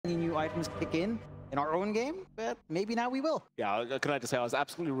new items kick in our own game, but maybe now we will. Yeah, can I just say, I was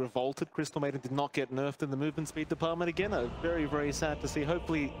absolutely revolted. Crystal Maiden did not get nerfed in the movement speed department again. Very, very sad to see.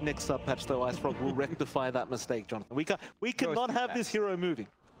 Hopefully, next patch, though, Ice Frog will rectify that mistake, Jonathan. We cannot have this hero moving.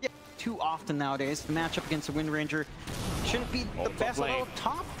 Yeah, too often nowadays. The matchup against the Wind Ranger shouldn't be the best at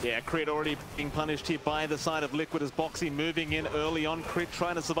top. Yeah, Crit already being punished here by the side of Liquid as Boxy moving in early on. Crit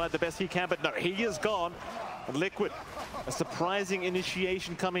trying to survive the best he can, but no, he is gone. And Liquid, a surprising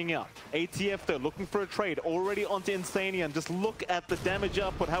initiation coming out. ATF though, looking for a trade, already onto Insania, and just look at the damage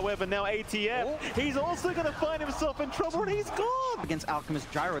output. However, now ATF, he's also going to find himself in trouble, and he's gone! Against Alchemist,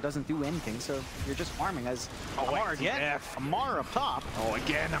 Gyro doesn't do anything, so you're just farming as Amar again. Amar up top. Oh,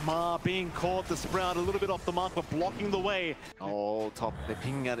 again, Amar being caught, the Sprout a little bit off the mark, but blocking the way. Oh, top, they're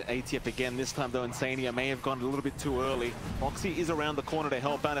pinging at ATF again. This time though, Insania may have gone a little bit too early. Boxy is around the corner to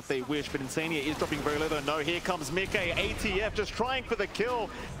help out if they wish, but Insania is dropping very low though. No, here comes Mickey. ATF just trying for the kill.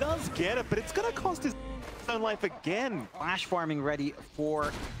 Does get it, but it's going to cost his own life again. Flash farming ready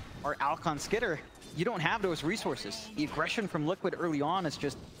for our Alcon Skitter. You don't have those resources. The aggression from Liquid early on is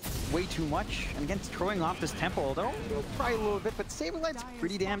just way too much. And again, throwing off this tempo, although we'll try a little bit, but Saberlight's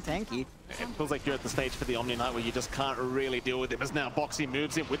pretty damn tanky. It feels like you're at the stage for the Omni Knight where you just can't really deal with him. As now Boxy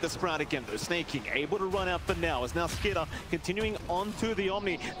moves in with the Sprout again, though. Snaking, able to run out for now. As now Skitter continuing onto the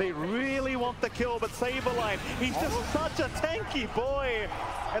Omni. They really want the kill, but Saberlight, he's just such a tanky boy.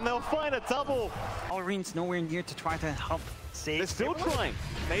 And they'll find a double. Malorine's nowhere near to try to help save. They're still trying.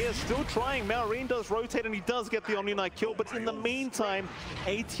 They are still trying. Malorine does rotate and he does get the Omni Knight kill, but in the meantime,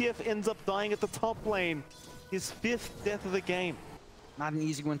 ATF ends up dying at the top lane. His 5th death of the game. Not an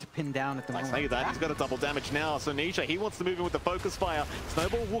easy one to pin down at the moment. I say that, he's got a double damage now. So Nisha, he wants to move in with the focus fire.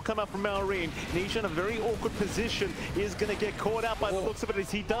 Snowball will come up from Malorine. Nisha in a very awkward position is going to get caught out by the looks of it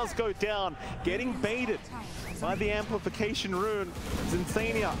as he does go down. Getting baited by the amplification rune.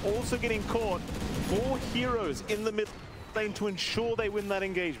 Zinsania also getting caught. 4 heroes in the mid lane to ensure they win that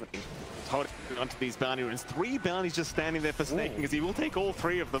engagement. Holding onto these bounty runes. 3 bounties just standing there for snaking as he will take all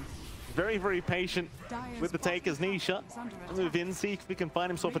 3 of them. Very, very patient with the take as Nisha. Move in, see if he can find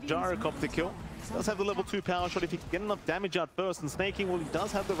himself a gyrocopter kill. Does have the level 2 power shot if he can get enough damage out first. And snaking, well, he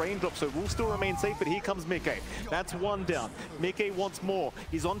does have the raindrop, so will still remain safe. But here comes Mickey. That's 1 down. Mickey wants more.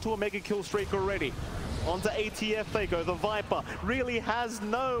 He's onto a mega kill streak already. Onto ATF they go. The Viper really has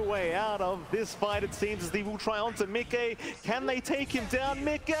no way out of this fight, it seems, as they will try onto Mickey. Can they take him down?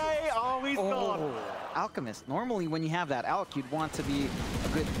 Mickey! Oh, he's gone. Alchemist. Normally, when you have that Alch, you'd want to be a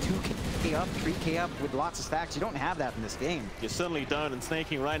good 2k up, 3k up with lots of stacks. You don't have that in this game. You certainly don't. And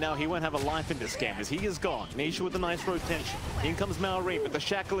Snaking right now, he won't have a life in this game as he is gone. Nisha with a nice rotation. In comes Malorine, but the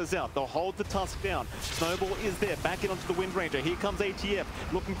Shackle is out. They'll hold the Tusk down. Snowball is there. Back in onto the Wind Ranger. Here comes ATF,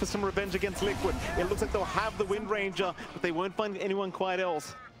 looking for some revenge against Liquid. It looks like they'll have the Wind Ranger, but they won't find anyone quite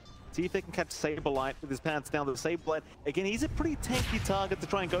else. See if they can catch Saberlight with his pants down. The Saberlight, again, he's a pretty tanky target to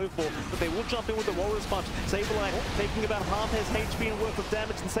try and go for, but they will jump in with the Walrus Punch. Saberlight taking about half his HP worth of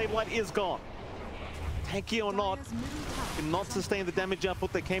damage, and Saberlight is gone. Tanky or not, cannot sustain the damage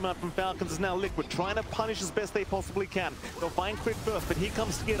output that came out from Falcons. Is now Liquid, trying to punish as best they possibly can. They'll find Crit first, but here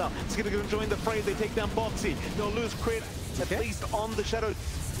comes Skitter. Skitter going to join the fray. They take down Boxy. They'll lose Crit, at least on the Shadow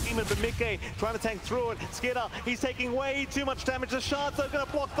Demon, but Mickey trying to tank through it. Skitter, he's taking way too much damage. The shards are going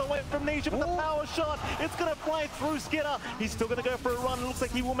to block the way from Nisha, but the power shot, it's going to fly through Skitter. He's still going to go for a run. It looks like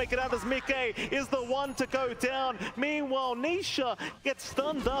he will make it out as Mickey is the one to go down. Meanwhile, Nisha gets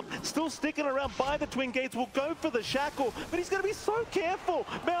stunned up, still sticking around by the Twin Gates, will go for the Shackle, but he's going to be so careful.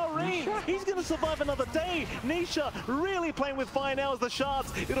 Malorine, he's going to survive another day. Nisha really playing with fire now as the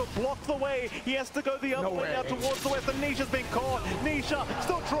shards, it'll block the way. He has to go the other way out towards the west, and Nisha's been caught. Nisha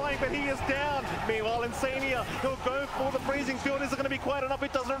still trying, but he is down. Meanwhile, Insania, he'll go for the freezing field. Is it going to be quite enough?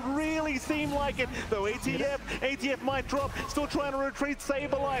 It doesn't really seem like it. Though ATF might drop. Still trying to retreat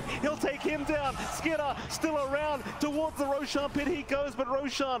Saberlight. He'll take him down. Skitter still around towards the Roshan pit. He goes, but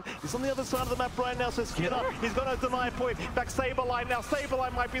Roshan is on the other side of the map right now. So Skitter, he's got a deny point. Back Saberlight now.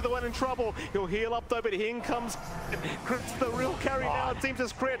 Saberlight might be the one in trouble. He'll heal up though, but in comes Crit's the real carry now. It seems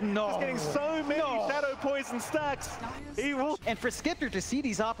as Crit is getting so many Shadow Poison stacks. He will. And for Skitter to see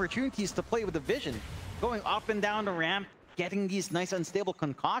these opportunities to play with the vision, going up and down the ramp, getting these nice unstable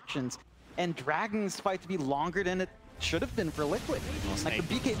concoctions, and dragging this fight to be longer than it should have been for Liquid. Like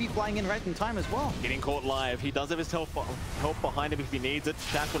the BKB flying in right in time as well. Getting caught live. He does have his help behind him if he needs it.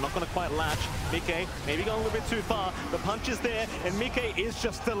 Shackle not going to quite latch. Mickey maybe going a little bit too far. The punch is there, and Mickey is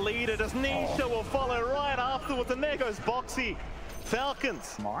just deleted as Nisha will follow right afterwards. And there goes Boxy.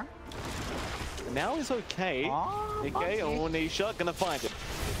 Falcons. Mar? Now is okay. Mickey or Nisha gonna find it.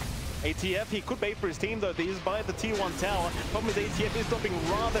 ATF, he could bait for his team though. He's by the T1 tower. Problem is ATF is dropping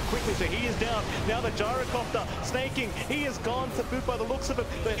rather quickly, so he is down. Now the gyrocopter snaking. He is gone to boot by the looks of it,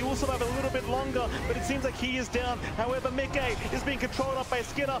 but he will survive a little bit longer, but it seems like he is down. However, Mickey is being controlled up by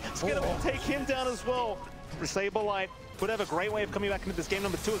Skinner. Skinner will take him down as well. Saberlight could have a great way of coming back into this game.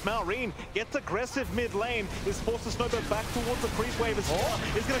 Number 2 as Malrine gets aggressive mid lane, is forced to snowbird back towards the creep wave as well.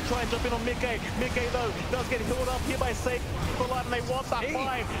 Is going to try and jump in on Mickey. Mickey though does get healed up here by Saberlight, and they want that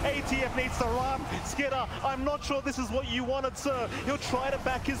fight. ATF needs to run. Skinner, I'm not sure this is what you wanted, sir. He'll try to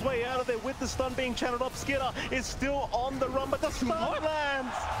back his way out of there with the stun being channeled up. Skinner is still on the run, but the stun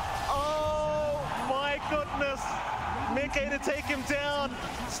lands. Oh my goodness. Mickey to take him down.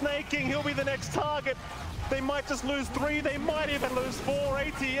 Snaking, he'll be the next target. They might just lose 3, they might even lose 4.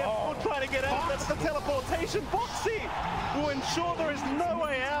 ATF will try to get out. That's the teleportation. Boxy will ensure there is no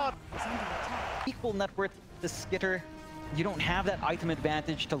way out. Equal net worth to Skitter. You don't have that item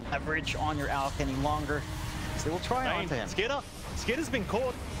advantage to leverage on your Alk any longer. So they will try onto him. Skitter's been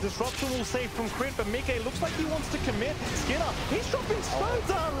caught. Disruption will save from crit, but Mickey looks like he wants to commit. Skinner, he's dropping so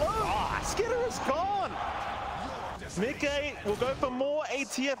down low. Skitter is gone. Mickey will go for more.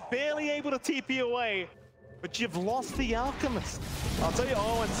 ATF barely able to TP away. But you've lost the Alchemist. I'll tell you,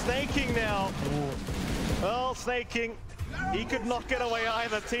 and Snaking now. Well, Snaking, he could not get away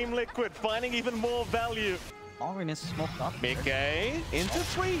either. Team Liquid finding even more value. Malrine is smoked up. Mickey into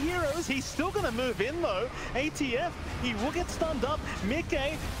 3 heroes. He's still going to move in though. ATF, he will get stunned up.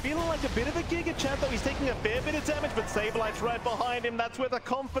 Mickey feeling like a bit of a Giga Chad though. He's taking a fair bit of damage, but Saberlight's right behind him. That's where the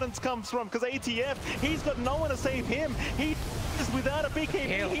confidence comes from, because ATF, he's got no one to save him. He is without a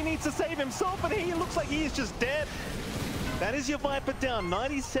BKB. He needs to save himself, and he looks like he is just dead. That is your Viper down.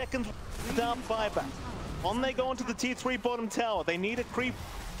 90 seconds without buyback. On they go into the tier 3 bottom tower. They need a creep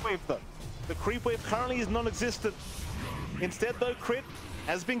wave though. The creep wave currently is non-existent. Instead though, Crit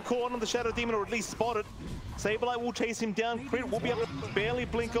has been caught on the Shadow Demon, or at least spotted. Saberlight will chase him down. Crit will be able to barely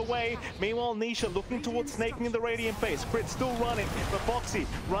blink away. Meanwhile, Nisha looking towards Snaking in the Radiant base. Crit still running, but Foxy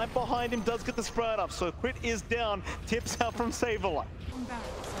right behind him does get the spread up. So Crit is down, tips out from Saberlight.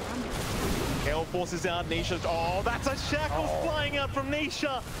 Gale forces out Nisha. Oh, that's a Shackles flying out from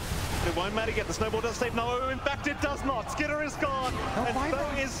Nisha. It won't matter yet. The snowball does save. No, in fact, it does not. Skitter is gone. And so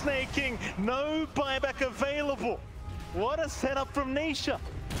is Snaking. No buyback available. What a setup from Nisha.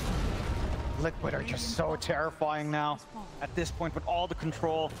 Liquid are just so terrifying now at this point with all the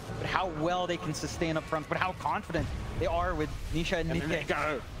control, but how well they can sustain up front, but how confident they are with Nisha and Mickey. There they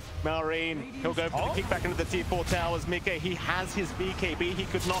go. Malrine, he'll go for the kickback into the tier 4 towers. Mickey, he has his BKB. He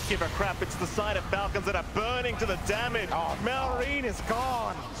could not give a crap. It's the side of Falcons that are burning to the damage. Malrine is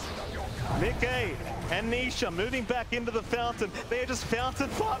gone. Mickey and Nisha moving back into the fountain. They are just fountain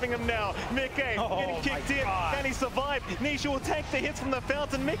farming him now. Mickey getting kicked in. Can he survive? Nisha will take the hits from the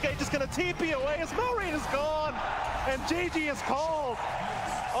fountain. Mickey just going to TP away as Malrine is gone. And GG is called.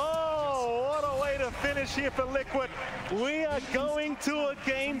 Oh, what a way to finish here for Liquid. We are going to a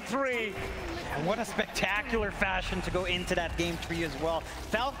game 3. And what a spectacular fashion to go into that game 3 as well.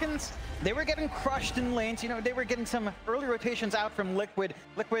 Falcons, they were getting crushed in lanes. You know, they were getting some early rotations out from Liquid.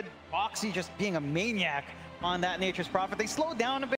 Liquid, Boxy just being a maniac on that Nature's Prophet. They slowed down a bit.